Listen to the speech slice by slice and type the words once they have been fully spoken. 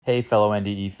Hey, fellow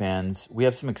NDE fans, we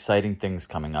have some exciting things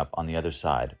coming up on the other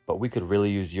side, but we could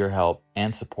really use your help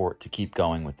and support to keep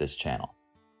going with this channel.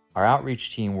 Our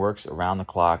outreach team works around the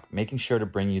clock, making sure to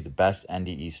bring you the best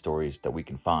NDE stories that we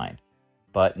can find.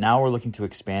 But now we're looking to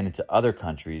expand into other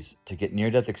countries to get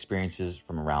near-death experiences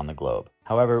from around the globe.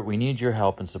 However, we need your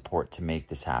help and support to make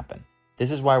this happen. This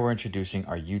is why we're introducing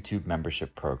our YouTube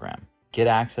membership program. Get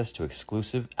access to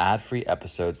exclusive ad-free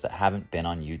episodes that haven't been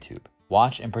on YouTube.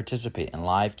 Watch and participate in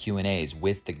live Q&As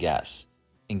with the guests.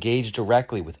 Engage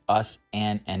directly with us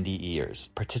and NDEers.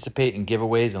 Participate in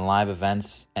giveaways and live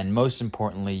events. And most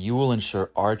importantly, you will ensure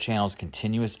our channel's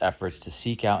continuous efforts to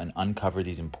seek out and uncover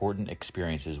these important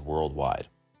experiences worldwide.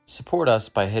 Support us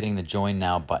by hitting the Join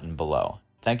Now button below.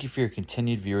 Thank you for your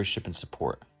continued viewership and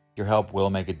support. Your help will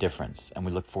make a difference, and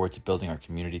we look forward to building our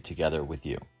community together with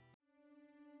you.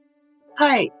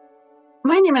 Hi,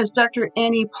 my name is Dr.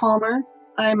 Annie Palmer.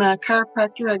 I'm a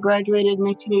chiropractor. I graduated in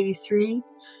 1983,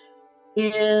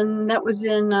 and that was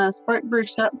in Spartanburg,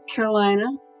 South Carolina.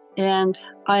 And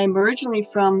I'm originally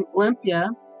from Olympia,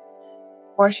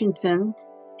 Washington,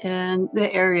 and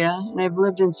the area, and I've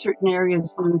lived in certain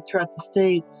areas throughout the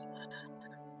states.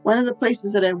 One of the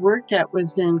places that I worked at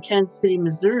was in Kansas City,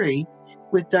 Missouri,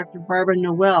 with Dr. Barbara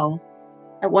Noel.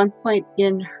 At one point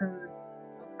in her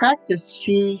practice,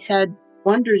 she had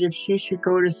wondered if she should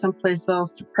go to someplace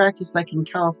else to practice, like in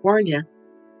California.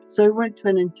 So I went to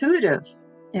an intuitive,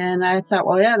 and I thought,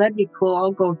 well, yeah, that'd be cool.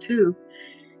 I'll go too.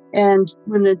 And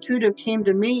when the intuitive came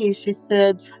to me, she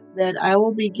said that I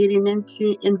will be getting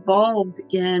involved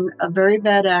in a very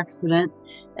bad accident,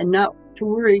 and not to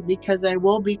worry because I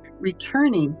will be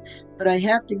returning, but I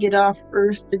have to get off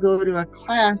Earth to go to a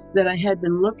class that I had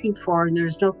been looking for, and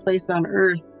there's no place on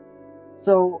Earth.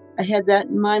 So I had that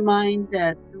in my mind,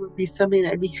 that it would be something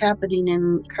that would be happening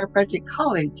in chiropractic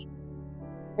college.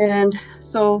 And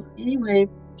so anyway,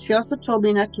 she also told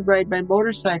me not to ride my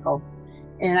motorcycle.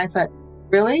 And I thought,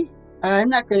 really? I'm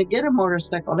not going to get a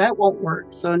motorcycle. That won't work.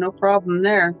 So no problem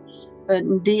there. But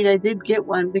indeed, I did get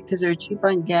one because they're cheap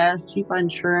on gas, cheap on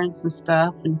insurance and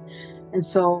stuff. And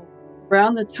so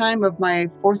around the time of my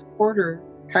fourth quarter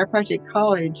chiropractic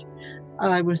college,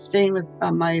 I was staying with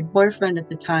my boyfriend at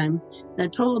the time, and I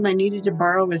told him I needed to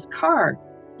borrow his car.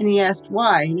 And he asked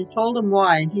why, and I told him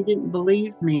why, and he didn't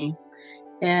believe me.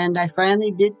 And I finally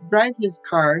did drive his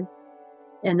car,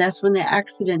 and that's when the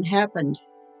accident happened.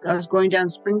 I was going down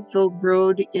Springfield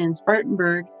Road in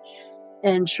Spartanburg,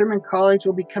 and Sherman College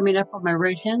will be coming up on my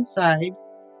right-hand side,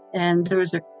 and there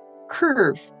was a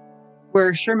curve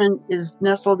where Sherman is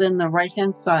nestled in the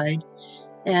right-hand side.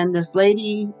 And this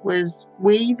lady was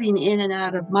weaving in and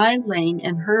out of my lane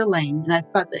and her lane. And I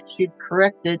thought that she'd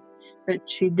correct it, but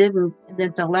she didn't. And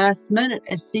at the last minute,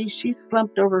 I see she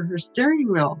slumped over her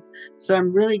steering wheel. So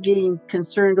I'm really getting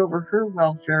concerned over her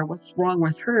welfare. What's wrong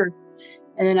with her?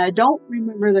 And I don't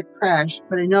remember the crash,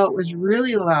 but I know it was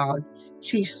really loud.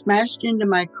 She smashed into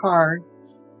my car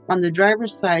on the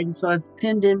driver's side. And so I was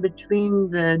pinned in between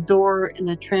the door and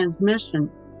the transmission.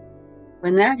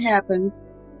 When that happened,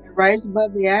 rise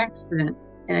above the accident,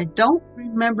 and I don't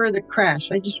remember the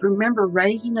crash. I just remember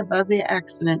rising above the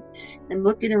accident and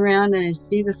looking around, and I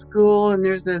see the school, and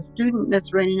there's a student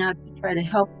that's running out to try to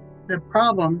help the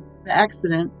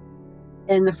accident.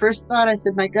 And the first thought, I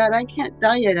said, my God, I can't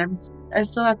die yet. I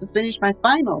still have to finish my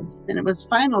finals, and it was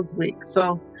finals week.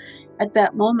 So at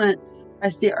that moment, I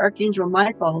see Archangel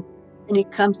Michael, and he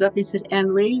comes up. He said,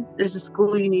 Ann Lee, there's a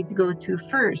school you need to go to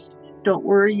first. Don't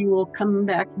worry, you will come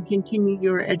back and continue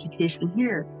your education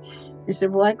here. He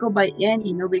said, well, I go by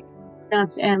Annie. Nobody can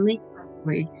pronounce Ann Lee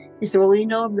properly. He said, well, we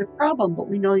know of the problem, but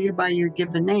we know you by your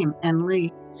given name, Ann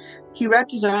Lee. He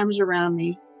wrapped his arms around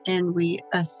me, and we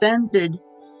ascended.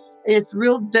 It's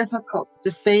real difficult to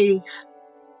say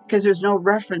because there's no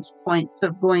reference points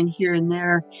of going here and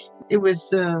there. It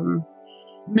was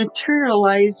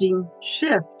materializing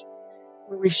shift,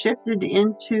 where we shifted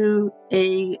into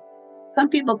some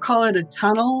people call it a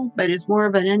tunnel, but it's more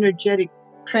of an energetic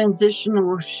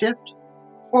transitional shift,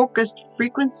 focused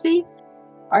frequency.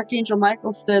 Archangel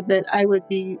Michael said that I would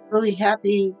be really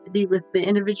happy to be with the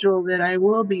individual that I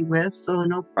will be with, so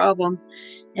no problem.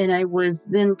 And I was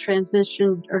then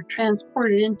transitioned or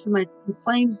transported into my twin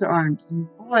flames arms. And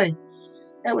boy,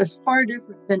 that was far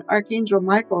different than Archangel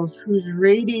Michael's, whose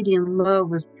radiating love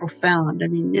was profound. I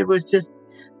mean, it was just,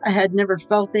 I had never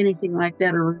felt anything like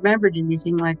that or remembered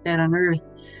anything like that on Earth.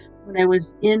 When I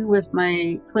was in with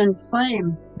my twin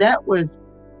flame, that was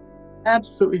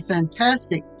absolutely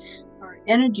fantastic. Our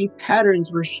energy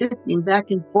patterns were shifting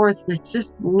back and forth with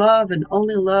just love and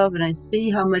only love. And I see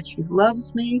how much he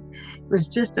loves me. It was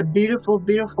just a beautiful,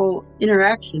 beautiful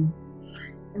interaction.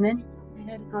 And then he told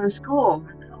we had to go to school.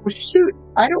 Oh, shoot,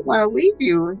 I don't want to leave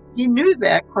you. He knew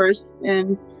that, of course.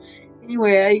 And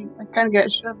anyway, I kind of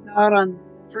got shoved out on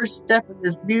the first step of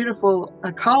this beautiful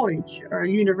college or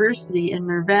university in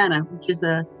Nirvana,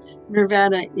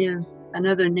 Nirvana is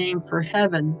another name for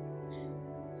heaven.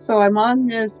 So I'm on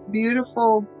this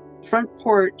beautiful front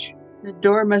porch. The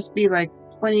door must be like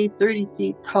 20, 30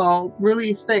 feet tall,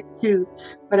 really thick too,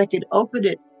 but I could open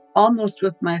it almost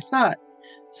with my thought.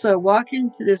 So I walk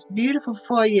into this beautiful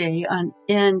foyer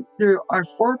and there are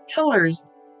four pillars,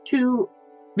 two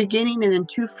beginning and then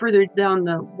two further down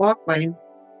the walkway,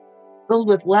 filled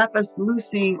with lapis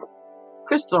lazuli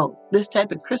crystal, this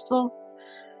type of crystal,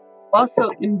 also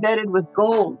embedded with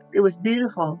gold. It was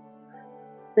beautiful.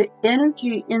 The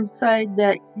energy inside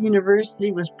that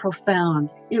university was profound.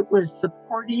 It was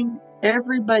supporting.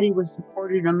 Everybody was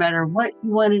supported, no matter what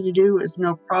you wanted to do, it was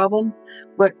no problem.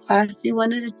 What class you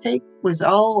wanted to take was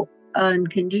all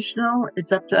unconditional.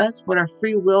 It's up to us what our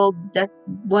free will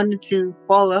wanted to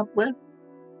follow up with.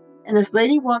 And this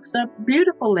lady walks up,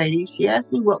 beautiful lady. She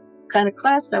asked me what kind of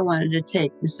class I wanted to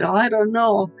take. I said, oh, I don't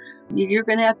know. You're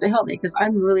going to have to help me because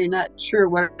I'm really not sure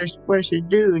what I should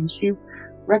do. And she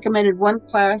recommended one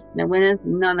class, and I went in and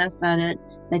said, no, that's not it.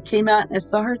 And I came out and I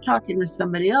saw her talking with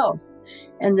somebody else.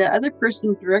 And the other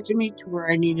person directed me to where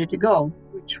I needed to go,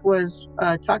 which was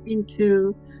talking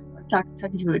to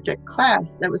a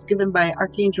class that was given by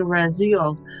Archangel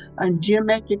Raziel on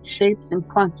geometric shapes and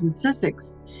quantum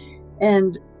physics.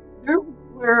 And there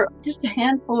were just a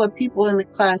handful of people in the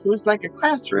class. It was like a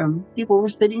classroom. People were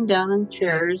sitting down in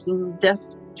chairs and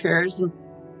desk chairs,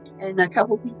 and a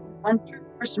couple people, one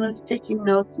person was taking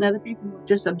notes, and other people were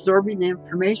just absorbing the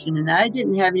information. And I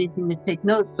didn't have anything to take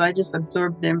notes, so I just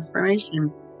absorbed the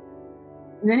information.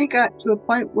 And then it got to a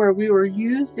point where we were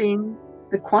using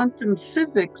the quantum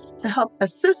physics to help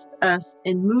assist us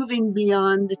in moving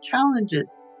beyond the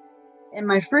challenges. And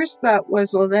my first thought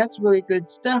was, well, that's really good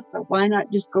stuff, but why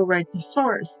not just go right to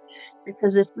source?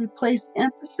 Because if we place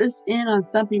emphasis in on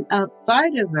something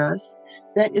outside of us,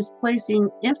 that is placing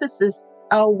emphasis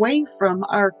away from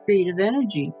our creative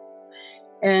energy.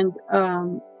 And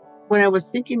when I was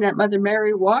thinking that, Mother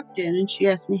Mary walked in and she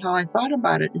asked me how I thought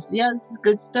about it. I said, yeah, this is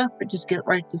good stuff, but just get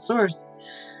right to source.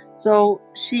 So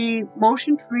she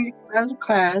motioned for me to come out of the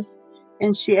class,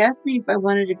 and she asked me if I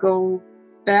wanted to go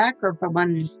back or if I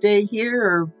wanted to stay here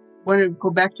or wanted to go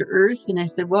back to Earth. And I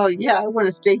said, well, yeah, I want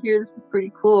to stay here. This is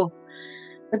pretty cool.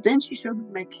 But then she showed me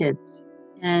my kids,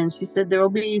 and she said, there will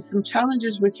be some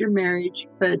challenges with your marriage,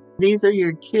 but these are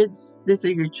your kids. These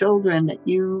are your children that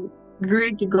you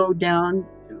agreed to go down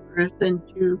to Earth and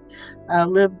to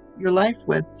live your life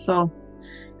with. So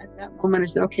at that moment, I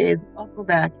said, okay, I'll go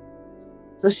back.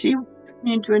 So she took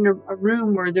me into a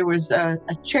room where there was a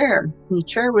chair, and the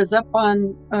chair was up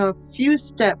on a few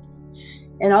steps.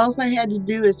 And all I had to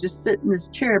do is just sit in this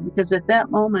chair, because at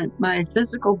that moment, my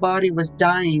physical body was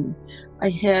dying. I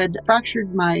had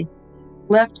fractured my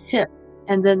left hip,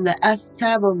 and then the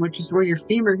acetabulum, which is where your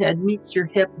femur head meets your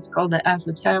hip, is called the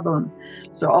acetabulum.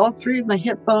 So all three of my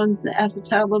hip bones, the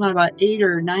acetabulum, and about 8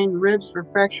 or 9 ribs were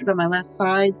fractured on my left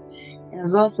side. And I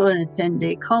was also in a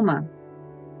 10-day coma.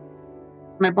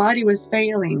 My body was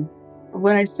failing.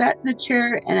 When I sat in the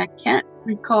chair, and I can't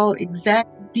recall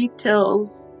exact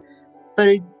details, but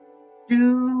I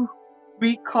do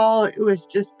recall it was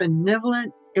just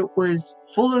benevolent. It was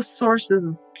full of sources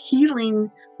of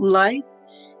healing light,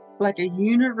 like a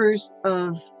universe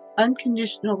of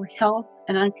unconditional health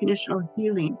and unconditional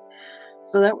healing.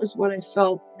 So that was what I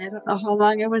felt. I don't know how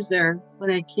long I was there.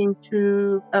 When I came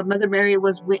to, Mother Mary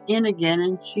was in again,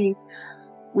 and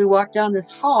we walked down this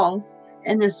hall,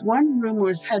 and this one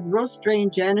room had real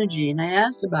strange energy, and I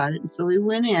asked about it. And so we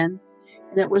went in,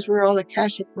 and that was where all the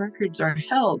Akashic records are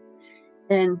held.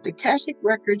 And the Akashic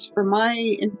records, for my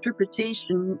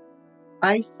interpretation,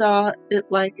 I saw it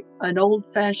like an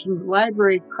old-fashioned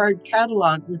library card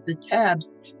catalog with the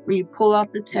tabs, where you pull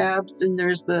out the tabs and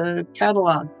there's the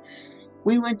catalog.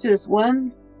 We went to this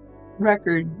one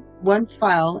record, one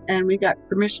file, and we got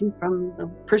permission from the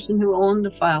person who owned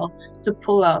the file to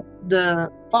pull out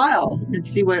the file and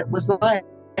see what it was like.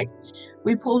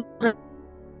 We pulled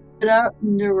it out,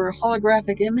 and there were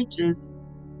holographic images.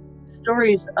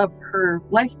 Stories of her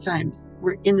lifetimes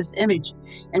were in this image,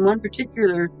 and one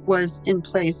particular was in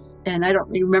place, and I don't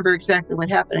remember exactly what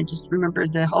happened. I just remember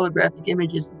the holographic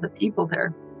images of the people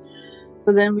there.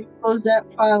 So then we closed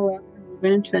that file up, and we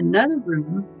went into another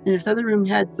room, and this other room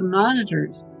had some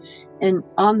monitors. And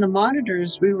on the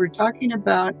monitors, we were talking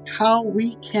about how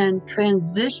we can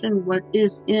transition what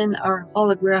is in our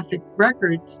holographic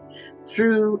records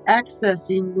through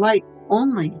accessing light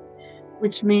only,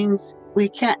 which means We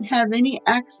can't have any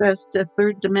access to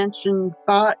third dimension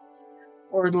thoughts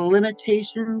or the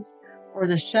limitations or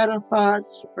the shadow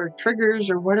thoughts or triggers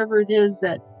or whatever it is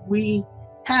that we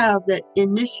have that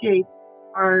initiates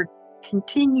our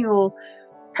continual,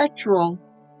 perpetual,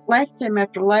 lifetime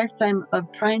after lifetime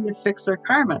of trying to fix our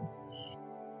karma,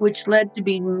 which led to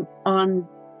being on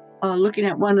looking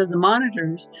at one of the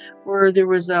monitors where there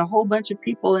was a whole bunch of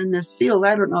people in this field,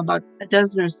 I don't know, about a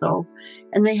dozen or so,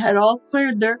 and they had all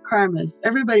cleared their karmas.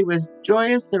 Everybody was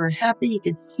joyous. They were happy. You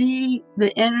could see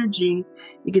the energy.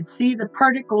 You could see the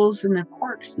particles and the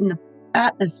quarks in the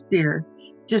atmosphere,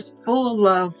 just full of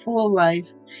love, full of life.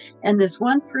 And this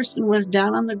one person was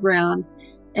down on the ground,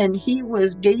 and he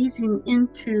was gazing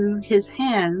into his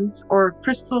hands or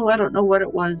crystal, I don't know what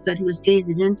it was that he was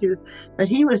gazing into, but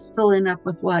he was filling up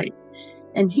with light.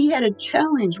 And he had a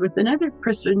challenge with another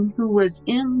person who was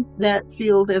in that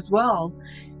field as well.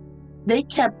 They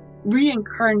kept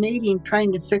reincarnating,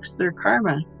 trying to fix their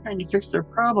karma, trying to fix their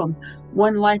problem.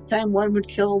 One lifetime, one would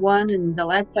kill one, and the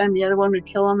lifetime, the other one would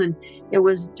kill them. And it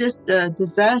was just a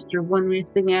disaster, one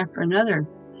thing after another.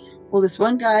 Well, this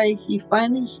one guy, he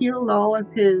finally healed all of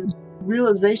his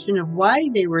realization of why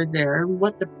they were there,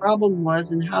 what the problem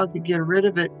was, and how to get rid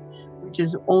of it, which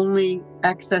is only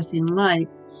accessing light.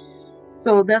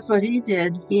 So that's what he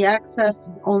did. He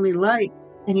accessed only light,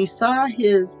 and he saw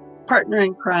his partner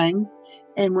in crime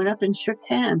and went up and shook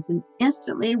hands. And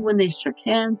instantly, when they shook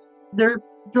hands, their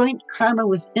joint karma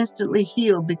was instantly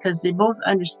healed because they both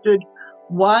understood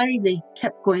why they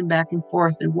kept going back and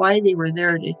forth and why they were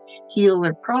there to heal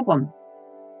their problem.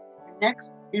 The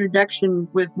next introduction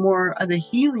with more of the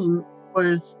healing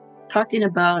was talking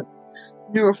about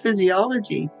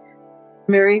neurophysiology.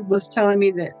 Mary was telling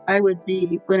me that I would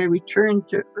be, when I returned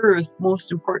to Earth, most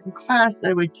important class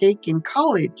I would take in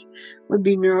college would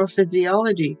be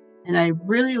neurophysiology. And I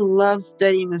really love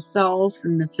studying the cells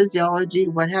and the physiology,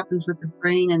 what happens with the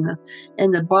brain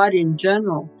and the body in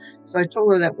general. So I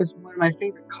told her that was one of my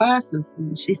favorite classes.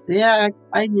 And she said, yeah,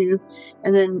 I knew.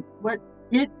 And then what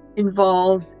it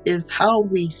involves is how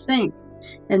we think.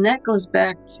 And that goes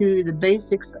back to the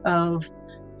basics of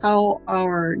how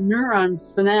our neurons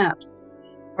synapse.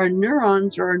 Our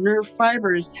neurons or our nerve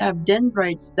fibers have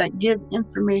dendrites that give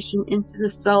information into the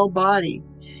cell body.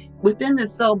 Within the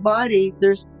cell body,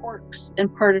 there's quarks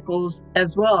and particles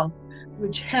as well,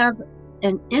 which have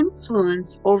an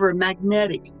influence over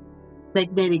magnetic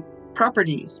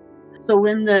properties. So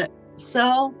when the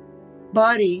cell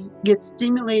body gets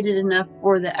stimulated enough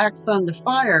for the axon to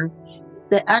fire,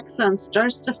 the axon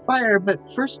starts to fire, but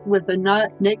first with a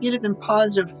negative and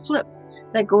positive flip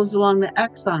that goes along the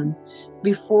axon.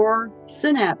 Before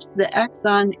synapse, the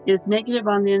axon is negative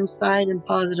on the inside and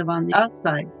positive on the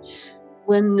outside.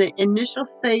 When the initial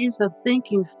phase of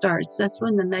thinking starts, that's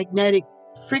when the magnetic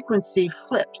frequency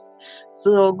flips.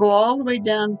 So it'll go all the way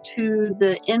down to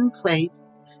the end plate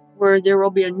where there will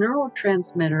be a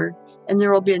neurotransmitter, and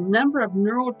there will be a number of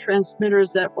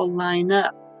neurotransmitters that will line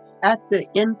up at the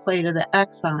end plate of the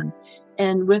axon.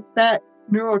 And with that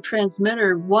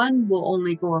neurotransmitter, one will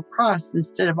only go across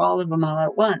instead of all of them all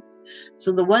at once.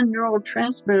 So the one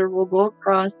neurotransmitter will go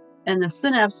across and the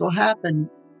synapse will happen.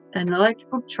 An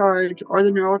electrical charge or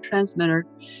the neurotransmitter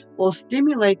will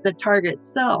stimulate the target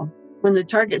cell. When the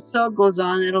target cell goes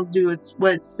on, it'll do its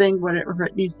thing, whatever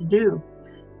it needs to do.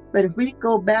 But if we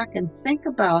go back and think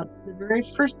about the very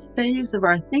first phase of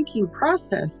our thinking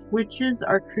process, which is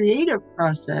our creative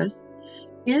process,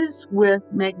 is with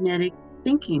magnetic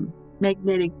thinking,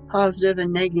 magnetic positive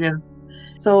and negative.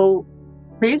 So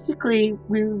basically,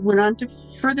 we went on to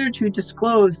further to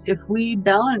disclose if we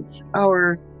balance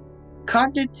our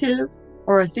cognitive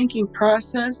or our thinking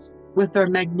process with our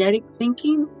magnetic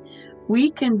thinking, we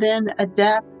can then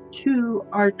adapt to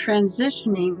our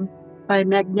transitioning by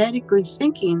magnetically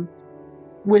thinking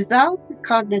without the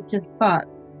cognitive thought.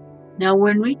 Now,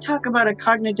 when we talk about a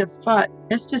cognitive thought,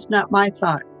 it's just not my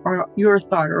thought or your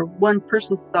thought or one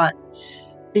person's thought.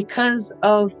 Because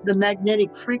of the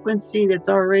magnetic frequency that's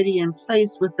already in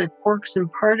place with the quarks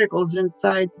and particles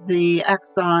inside the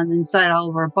axon, inside all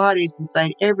of our bodies,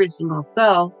 inside every single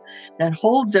cell that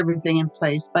holds everything in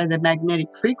place by the magnetic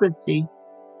frequency,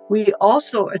 we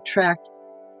also attract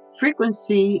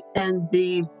frequency and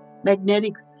the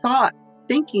magnetic thought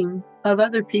thinking of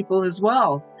other people as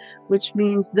well, which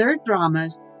means their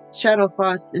dramas, shadow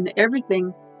thoughts, and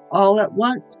everything all at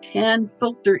once can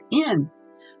filter in.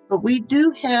 But we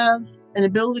do have an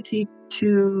ability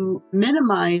to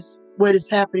minimize what is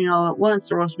happening all at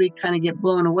once, or else we kind of get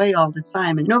blown away all the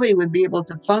time and nobody would be able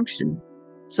to function.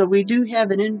 So we do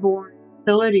have an inborn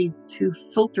ability to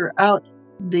filter out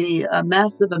the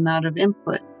massive amount of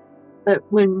input. But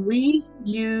when we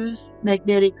use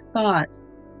magnetic thought,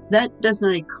 that does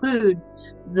not include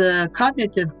the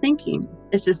cognitive thinking.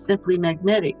 It's just simply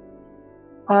magnetic,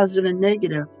 positive and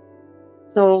negative.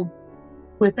 So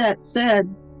with that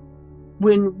said,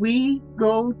 when we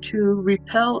go to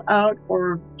repel out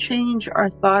or change our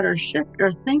thought or shift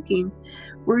our thinking,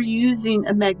 we're using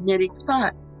a magnetic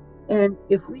thought. And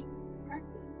if we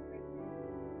practice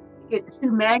get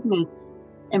two magnets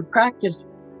and practice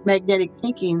magnetic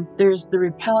thinking, there's the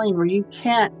repelling where you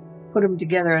can't put them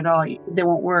together at all. They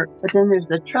won't work. But then there's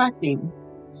attracting.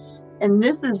 And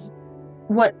this is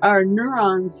what our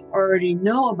neurons already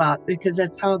know about because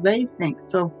that's how they think.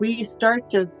 So if we start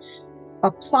to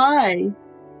apply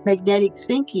magnetic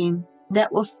thinking,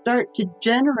 that will start to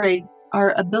generate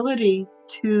our ability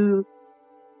to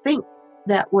think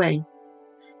that way.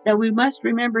 Now, we must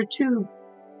remember too,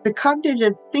 the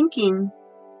cognitive thinking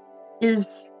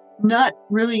is not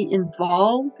really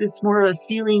involved. It's more of a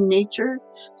feeling nature.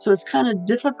 So it's kind of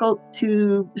difficult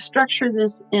to structure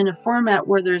this in a format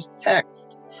where there's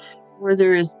text,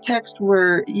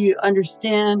 where you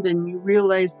understand and you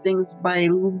realize things by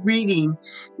reading.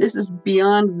 This is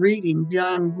beyond reading,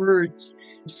 beyond words.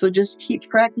 So just keep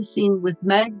practicing with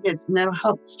magnets, and that'll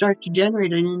help start to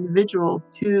generate an individual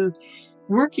to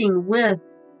working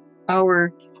with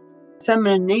our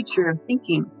feminine nature of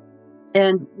thinking.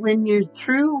 And when you're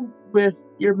through with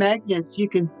your magnets, you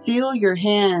can feel your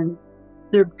hands.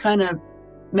 They're kind of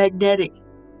magnetic.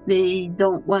 They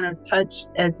don't want to touch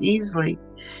as easily.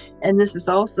 And this is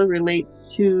also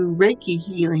relates to Reiki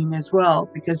healing as well,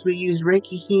 because we use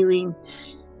Reiki healing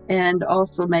and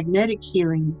also magnetic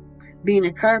healing. Being a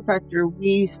chiropractor,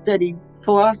 we studied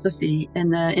philosophy,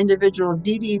 and the individual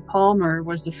D.D. Palmer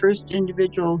was the first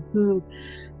individual who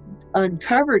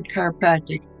uncovered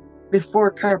chiropractic.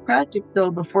 Before chiropractic,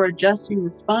 though, before adjusting the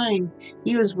spine,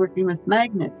 he was working with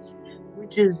magnets,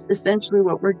 which is essentially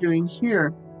what we're doing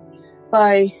here.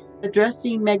 By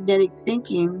addressing magnetic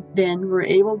thinking, then we're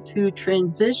able to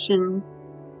transition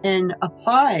and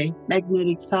apply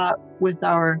magnetic thought with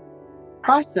our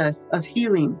process of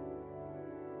healing.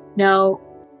 Now,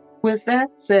 with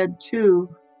that said, too,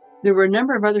 there were a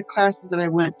number of other classes that I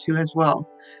went to as well.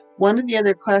 One of the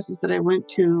other classes that I went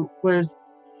to was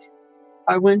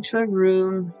I went to a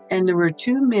room and there were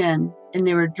two men and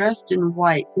they were dressed in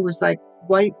white. It was like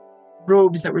white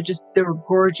robes that they were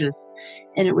gorgeous.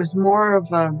 And it was more of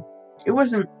it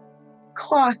wasn't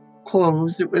cloth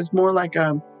clothes. It was more like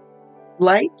a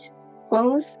light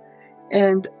clothes.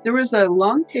 And there was a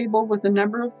long table with a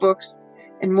number of books,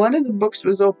 and one of the books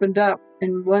was opened up,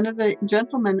 and one of the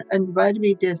gentlemen invited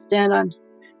me to stand on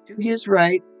to his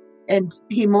right, and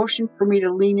he motioned for me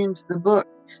to lean into the book.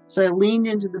 So I leaned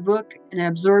into the book and I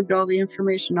absorbed all the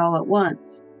information all at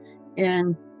once.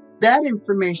 And that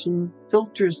information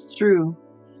filters through.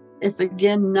 It's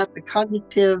again not the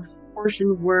cognitive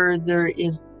portion where there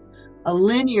is a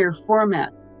linear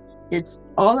format. It's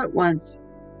all at once.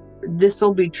 This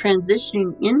will be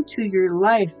transitioning into your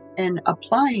life and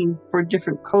applying for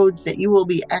different codes that you will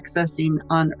be accessing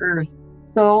on Earth.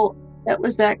 So that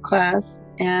was that class.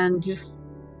 And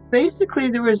basically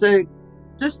there was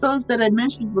just those that I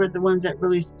mentioned were the ones that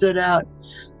really stood out.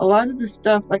 A lot of the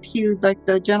stuff, like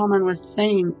the gentleman was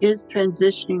saying, is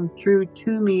transitioning through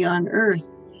to me on Earth.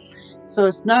 So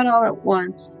it's not all at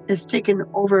once. It's taken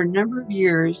over a number of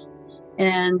years.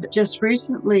 And just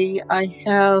recently, I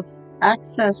have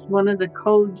accessed one of the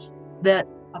codes that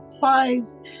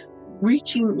applies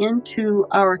reaching into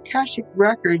our Akashic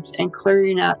records and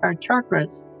clearing out our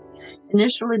chakras.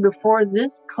 Initially, before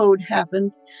this code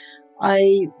happened,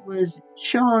 I was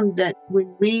shown that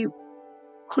when we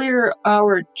clear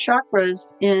our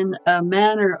chakras in a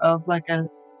manner of like a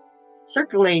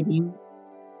circulating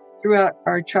throughout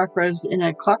our chakras in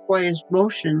a clockwise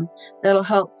motion, that'll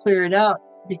help clear it out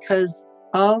because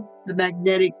of the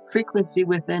magnetic frequency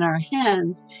within our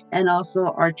hands and also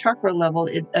our chakra level.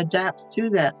 It adapts to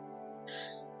that.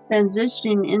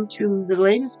 Transitioning into the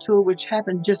latest tool, which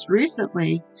happened just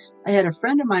recently, I had a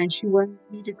friend of mine, she wanted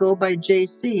me to go by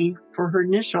JC for her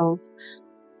initials.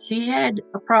 She had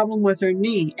a problem with her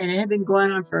knee, and it had been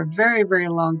going on for a very, very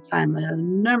long time, a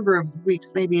number of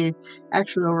weeks, maybe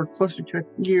actually over closer to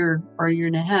a year or a year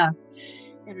and a half.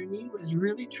 And her knee was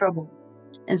really troubled.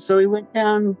 And so we went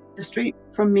down the street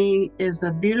from me is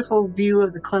a beautiful view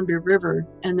of the Columbia River.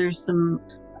 And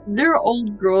they're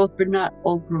old growth, but not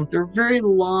old growth. They're very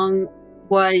long,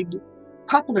 wide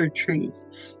poplar trees.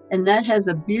 And that has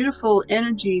a beautiful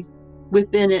energy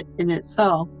within it in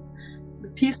itself. The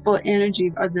peaceful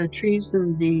energy of the trees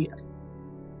and the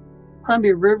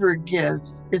Columbia River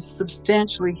gives is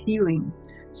substantially healing.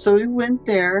 So we went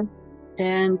there,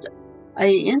 and I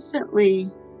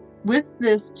instantly, with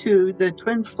this too, the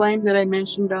twin flame that I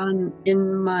mentioned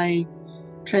in my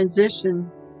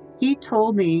transition, he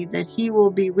told me that he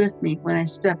will be with me when I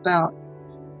step out.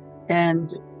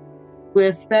 And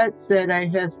with that said, I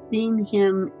have seen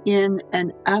him in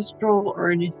an astral or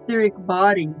an etheric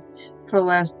body for the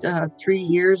last 3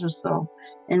 years or so,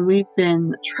 and we've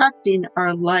been attracting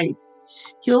our light.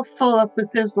 He'll fill up with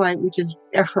his light, which is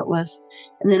effortless,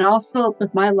 and then I'll fill up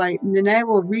with my light, and then I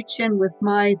will reach in with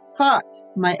my thought,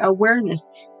 my awareness,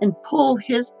 and pull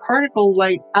his particle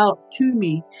light out to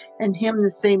me, and him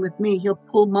the same with me. He'll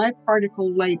pull my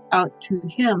particle light out to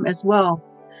him as well.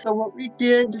 So what we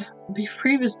did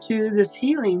previous to this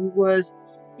healing was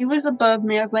he was above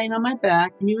me. I was laying on my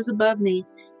back and he was above me,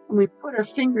 and we put our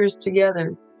fingers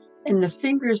together, and the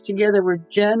fingers together were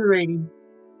generating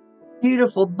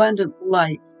beautiful, abundant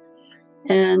light.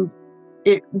 And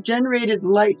it generated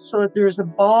light so that there was a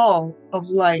ball of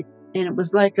light, and it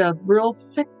was like a real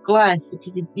thick glass.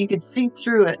 You could see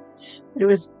through it. It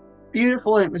was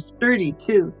beautiful, and it was sturdy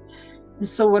too. And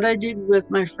so what I did with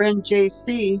my friend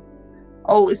JC,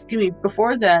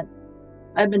 before that,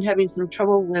 I've been having some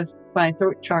trouble with my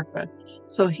throat chakra.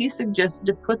 So he suggested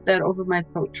to put that over my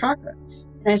throat chakra.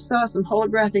 And I saw some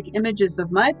holographic images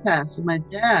of my past, of my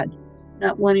dad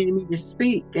not wanting me to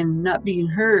speak and not being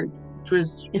heard, which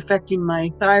was affecting my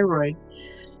thyroid.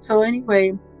 So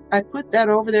anyway, I put that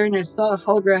over there and I saw a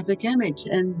holographic image,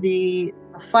 and the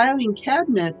filing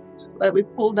cabinet that we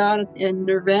pulled out in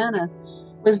Nirvana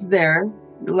was there.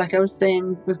 Like I was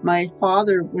saying, with my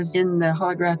father was in the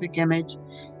holographic image,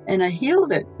 and I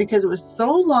healed it because it was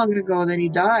so long ago that he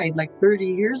died, like 30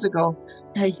 years ago.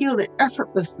 I healed it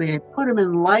effortlessly. I put him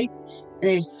in light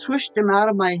and I swished him out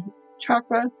of my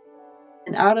chakra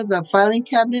and out of the filing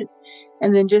cabinet,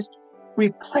 and then just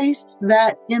replaced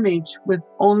that image with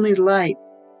only light.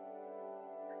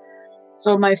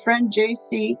 So my friend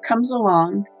JC comes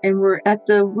along and we're at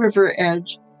the river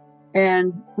edge,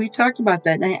 and we talked about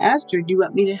that. And I asked her, do you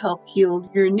want me to help heal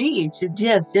your knee? She said,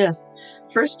 yes, yes.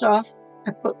 First off,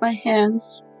 I put my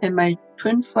hands, and my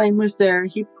twin flame was there.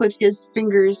 He put his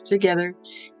fingers together,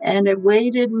 and I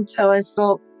waited until I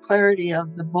felt clarity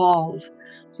of the balls.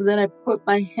 So then I put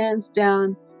my hands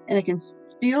down, and I can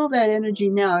feel that energy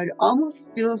now. It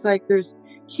almost feels like there's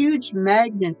huge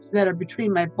magnets that are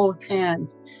between my both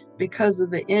hands because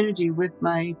of the energy with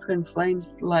my twin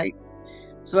flames light.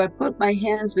 So I put my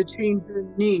hands between her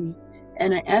knee,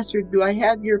 and I asked her, do I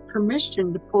have your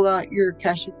permission to pull out your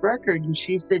Akashic record? And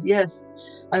she said, yes.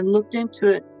 I looked into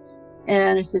it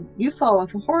and I said, you fell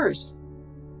off a horse.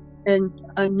 And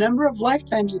a number of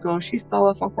lifetimes ago, she fell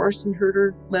off a horse and hurt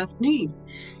her left knee.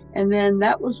 And then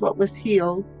that was what was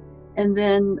healed. And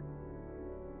then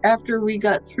after we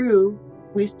got through,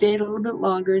 we stayed a little bit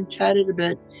longer and chatted a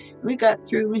bit. We got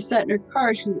through, we sat in her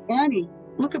car. She said, Annie,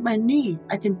 look at my knee.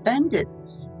 I can bend it.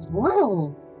 I said,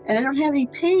 whoa, and I don't have any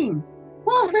pain.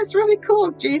 Wow, that's really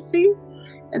cool, JC.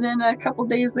 And then a couple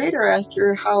days later, I asked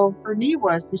her how her knee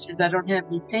was. And she says, I don't have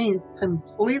any pain. It's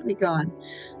completely gone.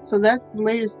 So that's the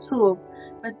latest tool.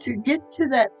 But to get to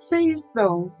that phase,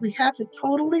 though, we have to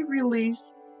totally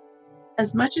release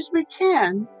as much as we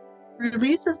can,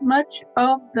 release as much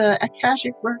of the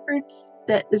Akashic records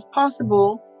that is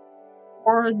possible,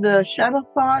 or the shadow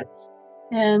thoughts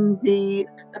and the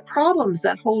problems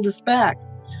that hold us back.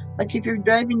 Like if you're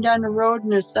driving down the road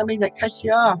and there's somebody that cuts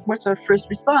you off, what's our first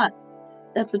response?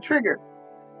 That's a trigger.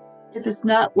 If it's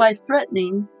not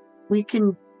life-threatening, we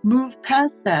can move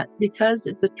past that because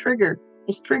it's a trigger.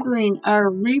 It's triggering our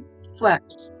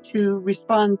reflex to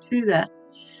respond to that.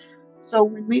 So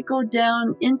when we go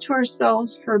down into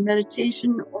ourselves for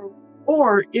meditation,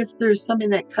 or if there's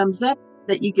something that comes up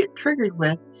that you get triggered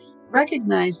with,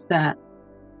 recognize that.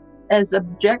 As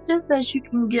objective as you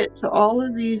can get to all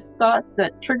of these thoughts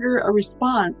that trigger a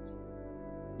response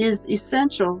is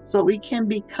essential so we can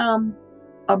become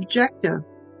objective.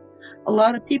 A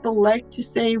lot of people like to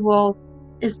say, well,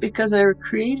 it's because I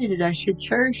created it, I should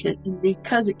cherish it, and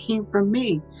because it came from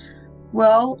me.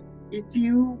 Well, if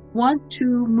you want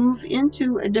to move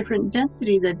into a different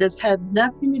density that does have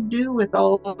nothing to do with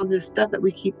all of this stuff that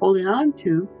we keep holding on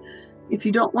to, if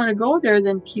you don't want to go there,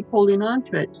 then keep holding on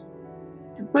to it.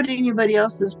 To put anybody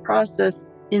else's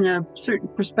process in a certain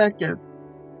perspective,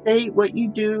 say what you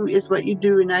do is what you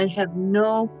do, and I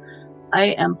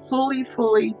am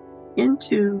fully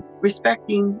into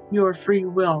respecting your free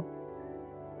will.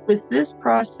 With this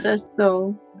process,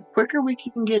 though, the quicker we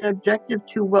can get objective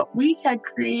to what we had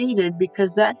created,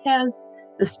 because that has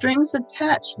the strings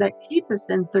attached that keep us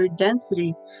in third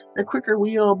density, the quicker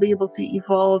we'll be able to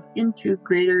evolve into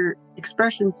greater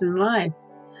expressions in life.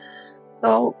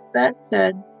 So that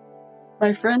said,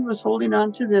 My friend was holding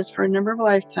on to this for a number of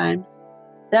lifetimes.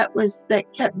 That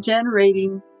kept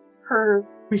generating her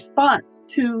response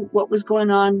to what was going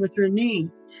on with her knee.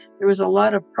 There was a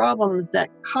lot of problems that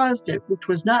caused it, which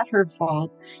was not her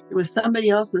fault. It was somebody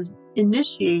else's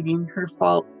initiating her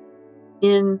fault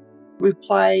in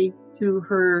reply to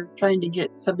her trying to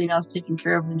get something else taken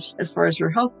care of as far as her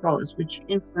health goes, which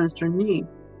influenced her knee.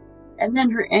 And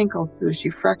then her ankle too. She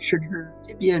fractured her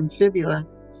tibia and fibula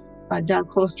down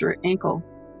close to her ankle.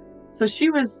 So she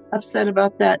was upset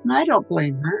about that, and I don't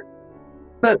blame her.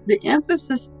 But the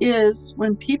emphasis is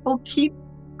when people keep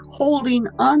holding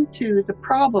onto the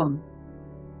problem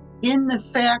in the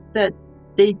fact that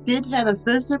they did have a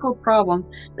physical problem,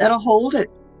 that'll hold it.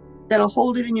 That'll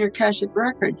hold it in your Akashic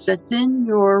records. That's in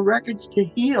your records to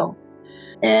heal.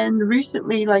 And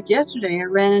recently, like yesterday, I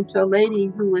ran into a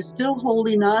lady who was still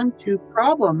holding on to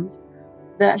problems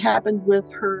that happened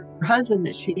with her husband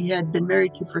that she had been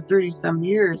married to for 30 some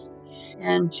years.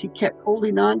 And she kept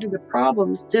holding on to the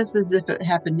problems just as if it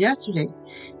happened yesterday.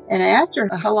 And I asked her,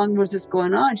 how long was this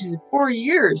going on? She said, 4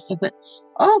 years. I thought,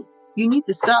 oh, you need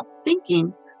to stop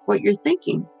thinking what you're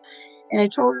thinking. And I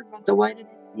told her about the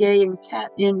YWCA and CAT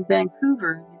in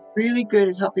Vancouver. Really good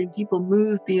at helping people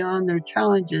move beyond their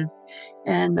challenges.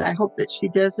 And I hope that she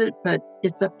does it, but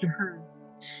it's up to her.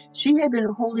 She had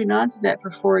been holding on to that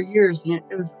for 4 years, and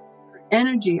it was her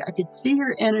energy. I could see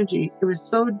her energy. It was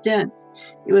so dense.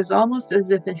 It was almost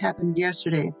as if it happened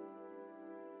yesterday.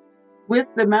 With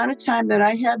the amount of time that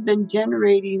I have been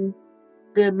generating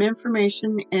the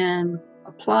information and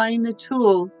applying the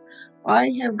tools,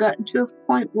 I have gotten to a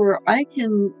point where I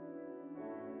can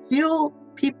feel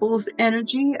people's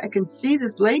energy. I can see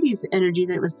this lady's energy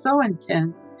that was so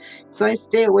intense. So I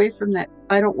stay away from that.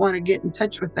 I don't want to get in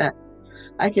touch with that.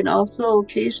 I can also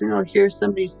occasionally hear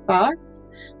somebody's thoughts,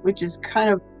 which is kind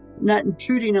of not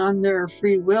intruding on their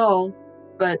free will,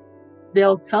 but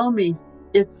they'll tell me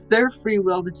it's their free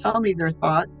will to tell me their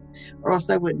thoughts, or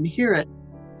else I wouldn't hear it.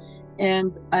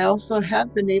 And I also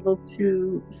have been able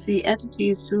to see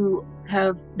entities who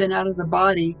have been out of the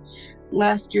body.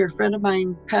 Last year, a friend of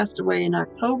mine passed away in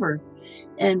October.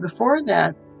 And before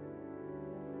that,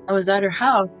 I was at her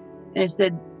house and I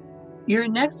said, your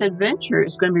next adventure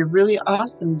is going to be really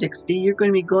awesome, Dixie. You're going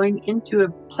to be going into a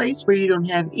place where you don't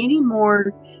have any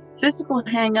more physical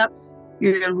hang-ups.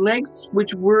 Your legs,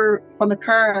 which were from a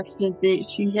car accident,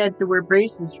 she had to wear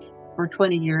braces for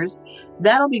 20 years.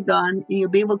 That'll be gone, and you'll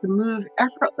be able to move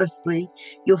effortlessly.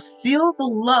 You'll feel the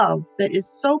love that is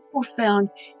so profound.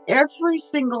 Every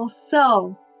single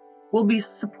cell will be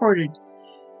supported.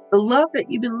 The love that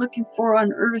you've been looking for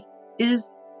on earth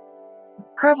is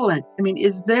prevalent. I mean,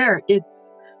 is there.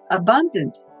 It's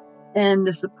abundant. And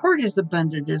the support is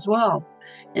abundant as well.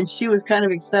 And she was kind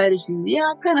of excited. She said, yeah,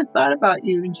 I kind of thought about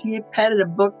you. And she had a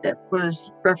book that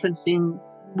was referencing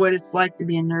what it's like to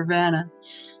be in nirvana.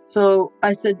 So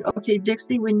I said, okay,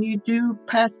 Dixie, when you do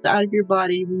pass out of your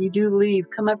body, when you do leave,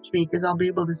 come up to me because I'll be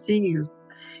able to see you.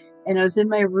 And I was in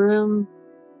my room.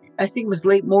 I think it was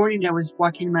late morning. I was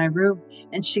walking in my room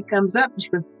and she comes up and she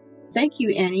goes, thank you,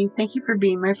 Annie. Thank you for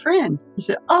being my friend. I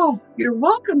said, oh, you're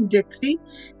welcome, Dixie.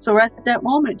 So at that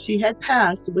moment, she had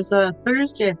passed. It was a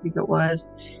Thursday, I think it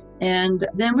was. And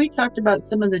then we talked about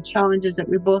some of the challenges that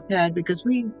we both had because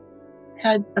we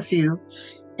had a few.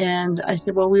 And I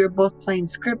said, well, we were both playing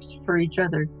scripts for each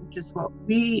other, which is what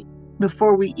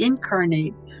before we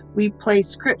incarnate, we play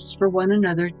scripts for one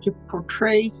another to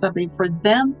portray something for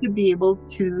them to be able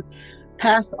to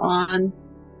pass on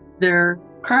their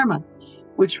karma,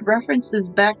 which references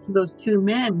back to those two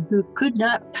men who could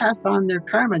not pass on their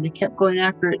karma. They kept going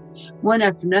after it one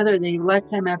after another, they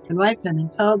lifetime after lifetime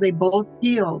until they both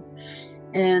healed.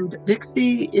 And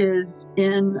Dixie is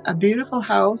in a beautiful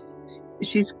house.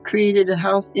 She's created a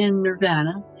house in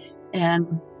Nirvana, and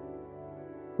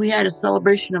we had a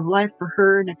celebration of life for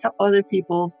her and a couple other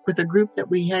people with a group that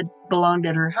we had belonged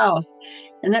at her house.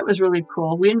 And that was really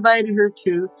cool. We invited her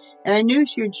too, and I knew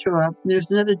she would show up. There's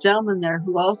another gentleman there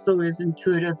who also is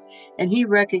intuitive, and he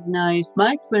recognized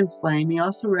my twin flame. He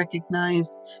also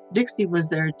recognized Dixie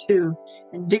was there too.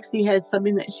 And Dixie had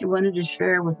something that she wanted to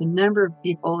share with a number of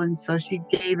people, and so she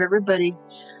gave everybody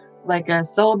like a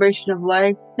celebration of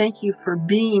life. Thank you for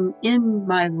being in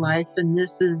my life, and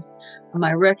this is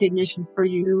my recognition for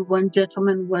you. One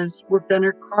gentleman worked on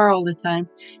her car all the time,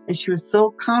 and she was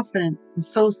so confident and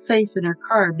so safe in her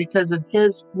car because of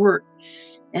his work.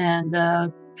 And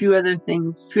a few other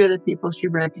people she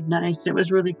recognized. It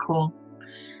was really cool.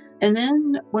 And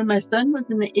then when my son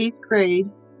was in the 8th grade,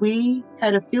 we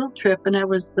had a field trip, and I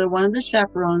was one of the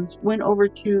chaperones, went over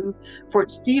to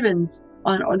Fort Stevens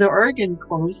on the Oregon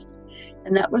coast.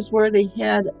 And that was where they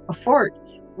had a fort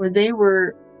where they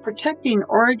were protecting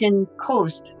Oregon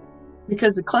coast,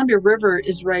 because the Columbia River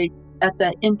is right at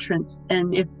that entrance.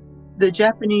 And if the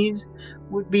Japanese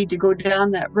would be to go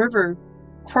down that river,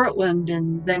 Portland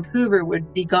and Vancouver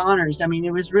would be goners. I mean,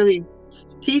 it was really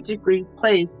strategically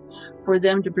placed for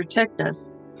them to protect us.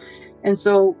 And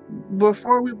so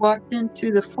before we walked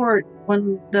into the fort,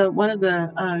 one of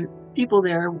the people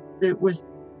there that was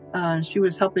she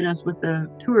was helping us with the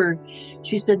tour,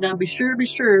 she said, "Now be sure,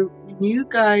 when you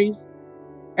guys,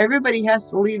 everybody has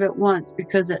to leave at once,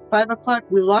 because at 5 o'clock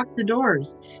we lock the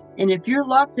doors, and if you're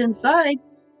locked inside,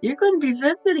 you're going to be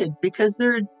visited because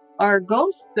there are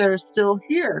ghosts that are still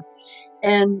here."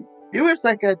 And it was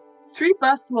like a 3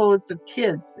 busloads of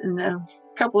kids, and a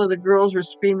couple of the girls were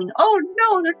screaming, "Oh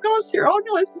no, there goes here! Oh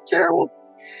no, this is terrible!"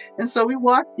 And so we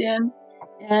walked in,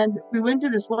 and we went to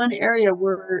this one area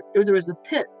where there was a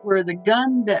pit where the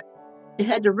gun that it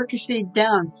had to ricochet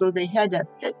down, so they had that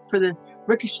pit for the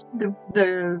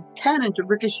cannon to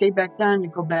ricochet back down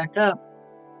and go back up.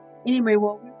 Anyway,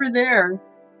 while we were there,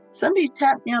 somebody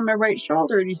tapped me on my right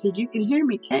shoulder and he said, "You can hear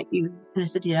me, can't you?" And I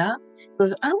said, "Yeah." He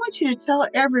goes, "I want you to tell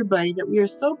everybody that we are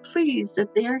so pleased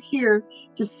that they are here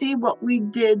to see what we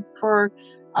did for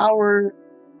our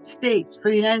states, for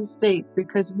the United States,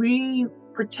 because we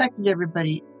protected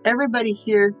everybody. Everybody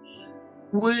here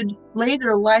would lay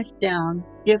their life down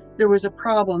if there was a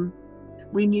problem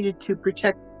we needed to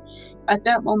protect." At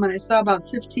that moment, I saw about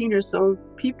 15 or so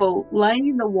people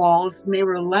lining the walls, and they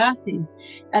were laughing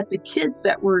at the kids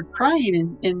that were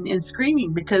crying and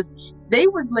screaming, because they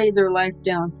would lay their life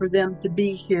down for them to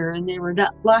be here, and they were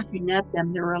not laughing at them.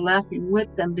 They were laughing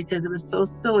with them, because it was so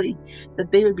silly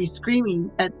that they would be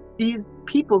screaming at these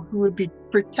people who would be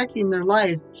protecting their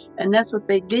lives. And that's what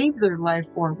they gave their life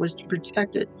for, was to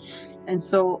protect it. And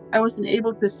so I wasn't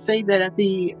able to say that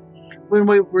when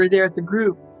we were there at the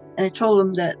group. And I told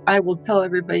them that I will tell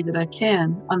everybody that I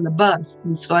can on the bus.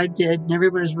 And so I did. And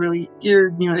everybody was really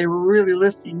eared, they were really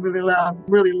listening really loud,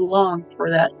 really long for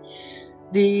that.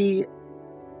 The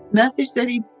message that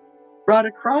he brought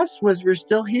across was, we're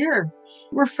still here.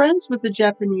 We're friends with the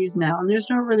Japanese now, and there's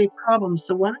no really problem.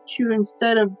 So why don't you,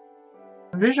 instead of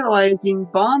visualizing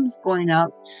bombs going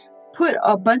out, put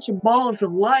a bunch of balls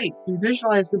of light and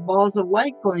visualize the balls of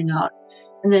light going out,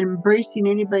 and then embracing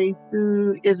anybody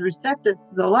who is receptive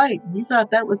to the light. We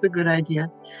thought that was a good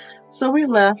idea. So we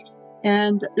left,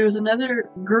 and there was another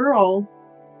girl.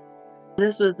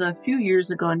 This was a few years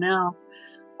ago now.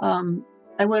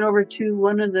 I went over to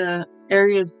one of the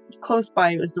areas close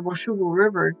by. It was the Washougal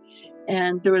River,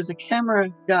 and there was a camera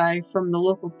guy from the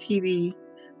local TV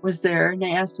was there, and I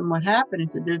asked him what happened. I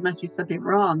said, "There must be something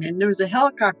wrong." And there was a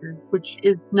helicopter, which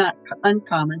is not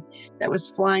uncommon, that was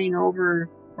flying over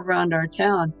around our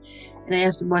town. And I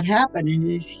asked him what happened, and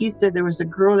he said there was a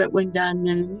girl that went down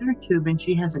in an inner tube and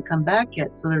she hasn't come back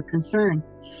yet, so they're concerned.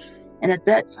 And at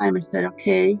that time I said,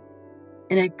 "Okay."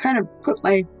 And I kind of put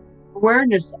my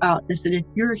awareness out. I said, "If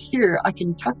you're here, I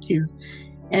can talk to you."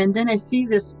 And then I see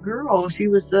this girl, she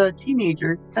was a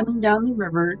teenager, coming down the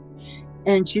river,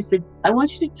 and she said, "I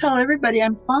want you to tell everybody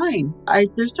I'm fine.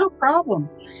 There's no problem."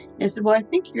 And I said, "Well, I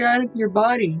think you're out of your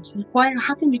body." She said, "Why?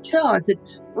 How can you tell?" I said,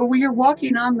 "Well, you're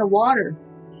walking on the water."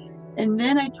 And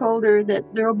then I told her that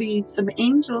there'll be some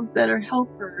angels that'll help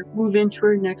her move into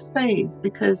her next phase,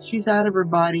 because she's out of her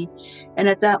body. And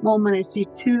at that moment, I see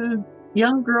two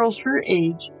young girls her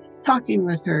age talking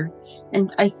with her.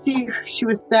 And I see she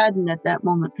was saddened at that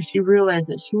moment, because she realized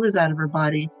that she was out of her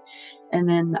body. And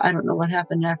then I don't know what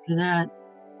happened after that.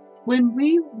 When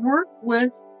we work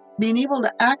with being able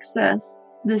to access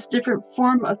this different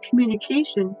form of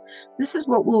communication, this is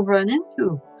what we'll run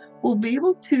into. We'll be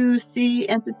able to see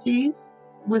entities.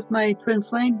 With my twin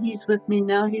flame, he's with me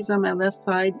now. He's on my left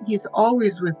side. He's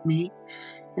always with me.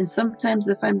 And sometimes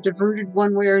if I'm diverted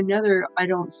one way or another, I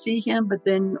don't see him, but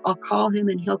then I'll call him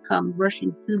and he'll come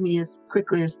rushing to me as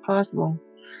quickly as possible.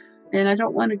 And I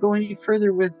don't want to go any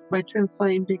further with my twin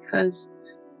flame, because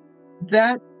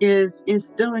that is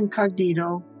still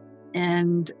incognito.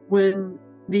 And when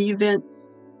the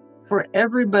events, for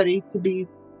everybody to be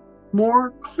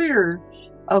more clear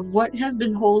of what has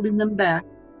been holding them back,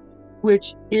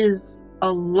 which is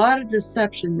a lot of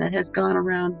deception that has gone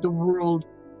around the world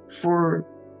for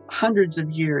hundreds of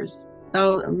years,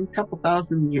 a couple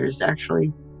thousand years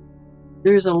actually.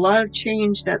 There's a lot of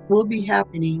change that will be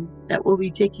happening, that will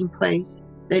be taking place,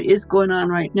 that is going on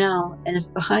right now, and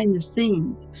it's behind the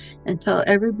scenes until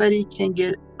everybody can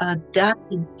get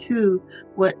adapted to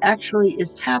what actually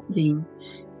is happening.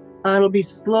 It'll be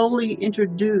slowly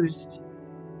introduced.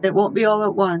 It won't be all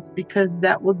at once, because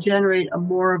that will generate a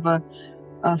more of a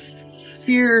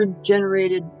fear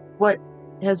generated what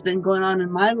has been going on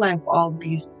in my life all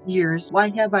these years. Why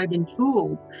have I been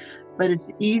fooled? But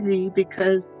it's easy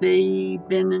because they've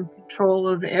been in control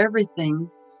of everything.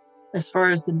 As far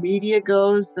as the media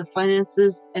goes, the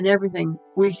finances and everything,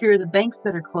 we hear the banks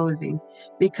that are closing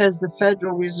because the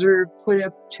Federal Reserve put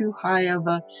up too high of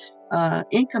a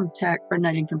income tax, or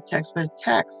not income tax, but a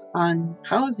tax on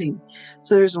housing.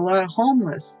 So there's a lot of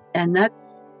homeless, and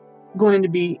that's going to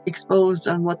be exposed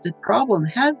on what the problem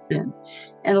has been.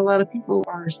 And a lot of people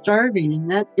are starving, and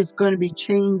that is going to be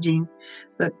changing,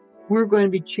 but we're going to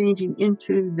be changing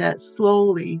into that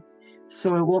slowly,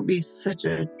 so it won't be such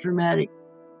a dramatic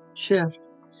shift.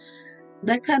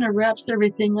 That kind of wraps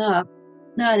everything up.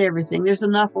 Not everything. There's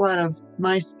an awful lot of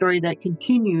my story that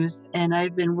continues, and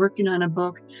I've been working on a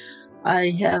book.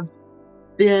 I have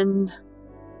been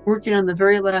working on the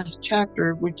very last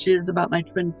chapter, which is about my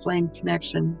twin flame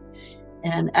connection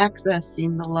and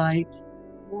accessing the light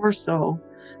more so,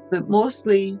 but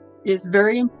mostly is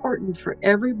very important for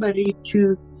everybody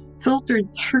to filter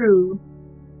through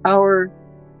our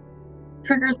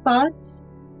trigger thoughts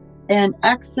and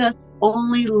access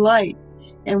only light.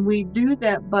 And we do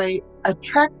that by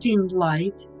attracting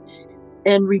light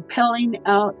and repelling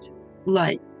out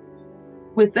light.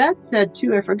 With that said,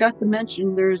 too, I forgot to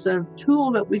mention there's a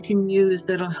tool that we can use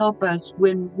that'll help us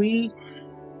when we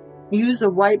use a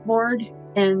whiteboard,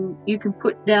 and you can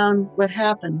put down what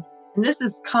happened. And this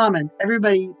is common.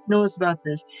 Everybody knows about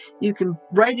this. You can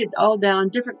write it all down,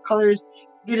 different colors,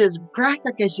 get as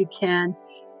graphic as you can.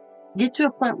 Get to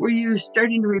a point where you're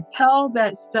starting to repel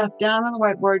that stuff down on the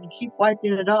whiteboard and keep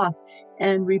wiping it off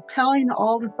and repelling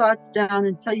all the thoughts down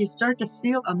until you start to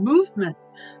feel a movement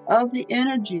of the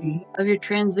energy of your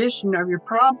transition, of your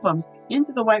problems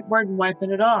into the whiteboard and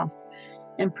wiping it off.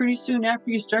 And pretty soon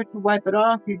after you start to wipe it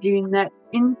off, you're getting that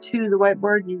into the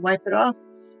whiteboard and you wipe it off.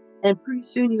 And pretty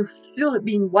soon you feel it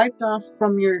being wiped off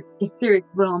from your etheric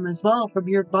realm as well, from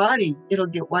your body. It'll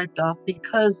get wiped off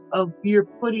because of you're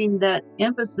putting that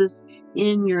emphasis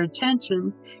in your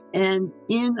attention and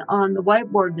in on the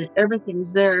whiteboard that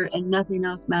everything's there and nothing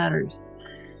else matters.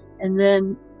 And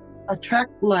then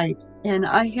attract light. And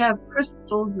I have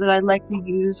crystals that I like to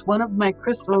use. One of my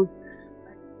crystals,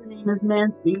 her name is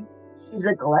Nancy. She's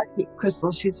a galactic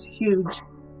crystal. She's huge.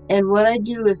 And what I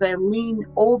do is I lean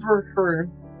over her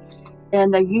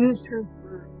and I use her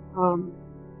for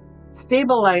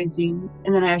stabilizing,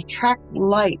 and then I attract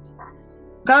light.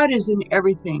 God is in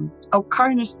everything. Oh,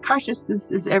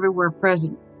 consciousness is everywhere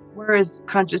present. Where is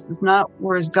consciousness not?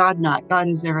 Where is God not? God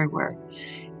is everywhere.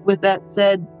 With that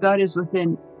said, God is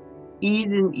within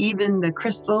even the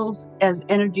crystals as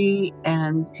energy,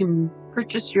 and can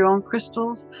purchase your own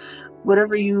crystals.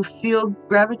 Whatever you feel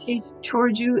gravitates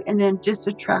towards you, and then just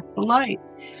attract the light.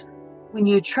 When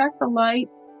you attract the light,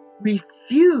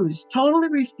 totally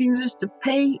refuse to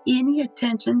pay any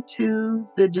attention to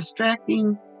the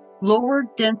distracting lower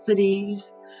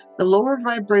densities, the lower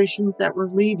vibrations that we're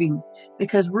leaving,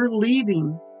 because we're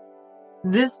leaving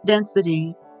this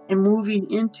density and moving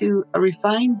into a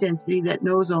refined density that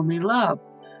knows only love.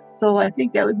 So I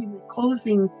think that would be the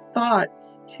closing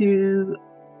thoughts to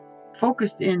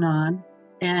focus in on.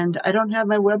 And I don't have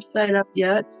my website up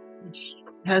yet, which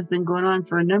has been going on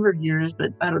for a number of years,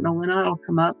 but I don't know when that'll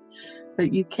come up.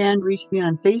 But you can reach me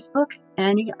on Facebook,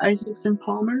 Annie Isaacson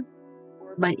Palmer,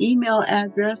 or my email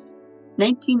address,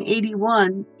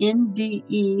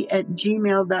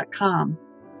 1981NDE@gmail.com,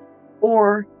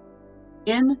 or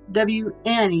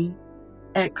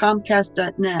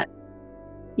nwannie@comcast.net.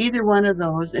 Either one of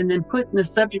those, and then put in the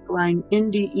subject line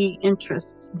NDE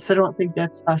interest, so I don't think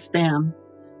that's a spam.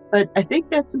 But I think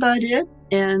that's about it,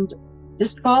 and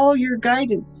just follow your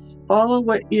guidance. Follow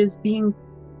what is being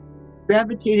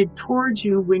gravitated towards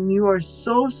you when you are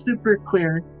so super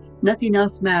clear, nothing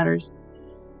else matters.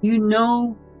 You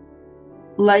know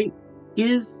light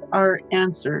is our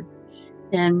answer,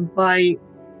 and by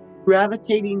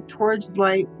gravitating towards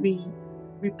light, we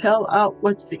repel out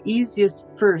what's the easiest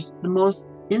first, the most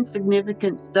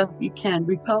insignificant stuff you can.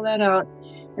 Repel that out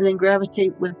and then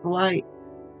gravitate with light.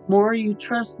 More you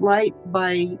trust light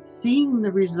by seeing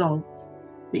the results,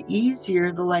 the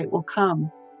easier the light will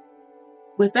come.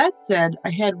 With that said, I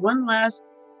had one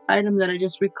last item that I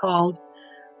just recalled.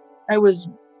 I was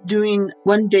doing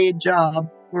one day job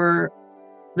where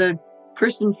the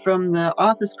person from the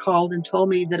office called and told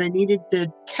me that I needed to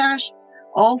cash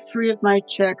all 3 of my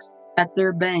checks at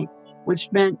their bank,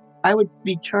 which meant I would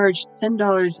be charged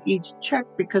 $10 each check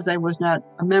because I was not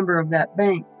a member of that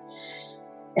bank.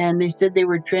 And they said they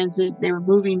were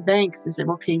moving banks. I said,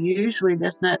 okay, usually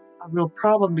that's not a real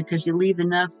problem because you leave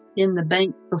enough in the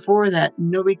bank before that.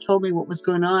 Nobody told me what was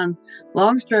going on.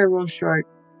 Long story real short,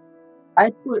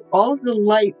 I put all of the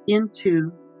light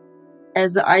into,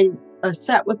 as I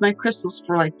sat with my crystals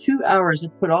for like 2 hours, I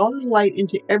put all the light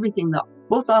into everything,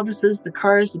 both offices, the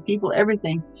cars, the people,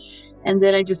 everything. And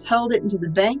then I just held it into the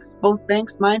banks, both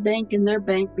banks, my bank and their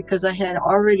bank, because I had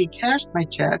already cashed my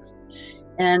checks.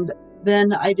 And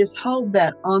then I just held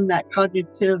that on that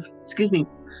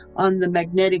on the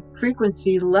magnetic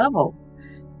frequency level.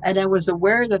 And I was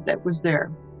aware that that was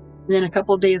there. And then a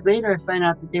couple of days later, I found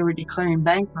out that they were declaring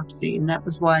bankruptcy, and that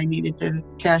was why I needed to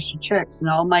cash the checks. And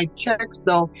all my checks,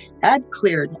 though, had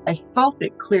cleared. I felt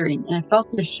it clearing, and I felt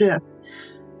the shift.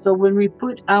 So when we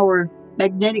put our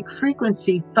magnetic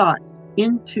frequency thought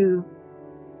into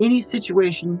any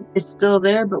situation, it's still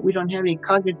there, but we don't have any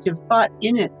cognitive thought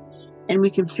in it. And we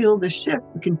can feel the shift.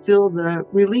 We can feel the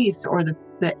release or the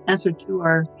answer to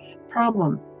our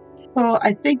problem. So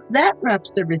I think that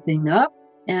wraps everything up.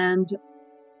 And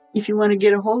if you want to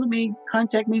get a hold of me,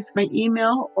 contact me through my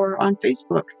email or on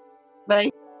Facebook.